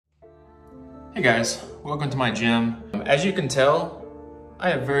Hey guys, welcome to my gym. As you can tell, I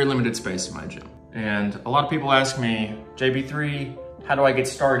have very limited space in my gym. And a lot of people ask me, JB3, how do I get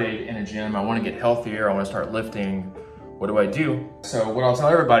started in a gym? I want to get healthier, I want to start lifting. What do I do? So what I'll tell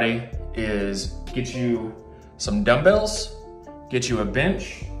everybody is get you some dumbbells, get you a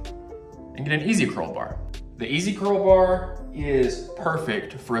bench, and get an easy curl bar. The easy curl bar is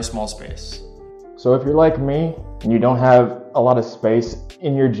perfect for a small space. So if you're like me and you don't have a lot of space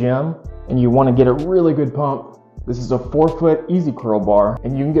in your gym and you want to get a really good pump, this is a 4-foot easy curl bar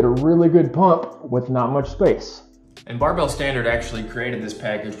and you can get a really good pump with not much space. And Barbell Standard actually created this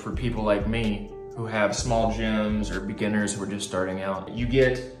package for people like me who have small gyms or beginners who are just starting out. You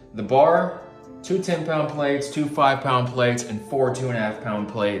get the bar, 2 10-pound plates, 2 5-pound plates, and 4 2.5-pound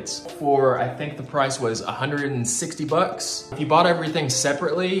plates for, I think the price was 160 bucks. If you bought everything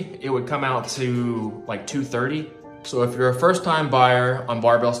separately, it would come out to like 230. So if you're a first-time buyer on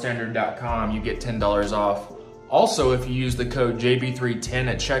barbellstandard.com, you get $10 off. Also, if you use the code JB310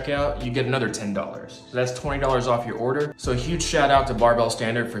 at checkout, you get another $10. So that's $20 off your order. So a huge shout out to Barbell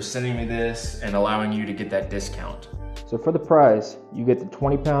Standard for sending me this and allowing you to get that discount. So for the price, you get the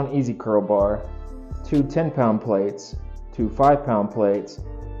 20-pound easy curl bar, 2 10-pound plates, 2 5-pound plates,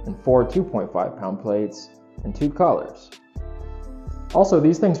 and 4 2.5-pound plates, and 2 collars. Also,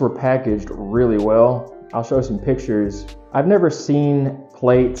 these things were packaged really well. I'll show some pictures. I've never seen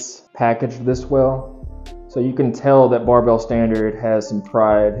plates packaged this well, so you can tell that Barbell Standard has some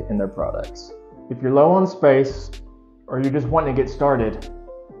pride in their products. If you're low on space, or you're just wanting to get started,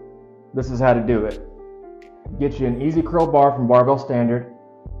 this is how to do it. Get you an easy curl bar from Barbell Standard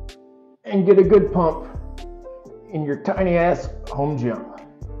and get a good pump in your tiny ass home gym.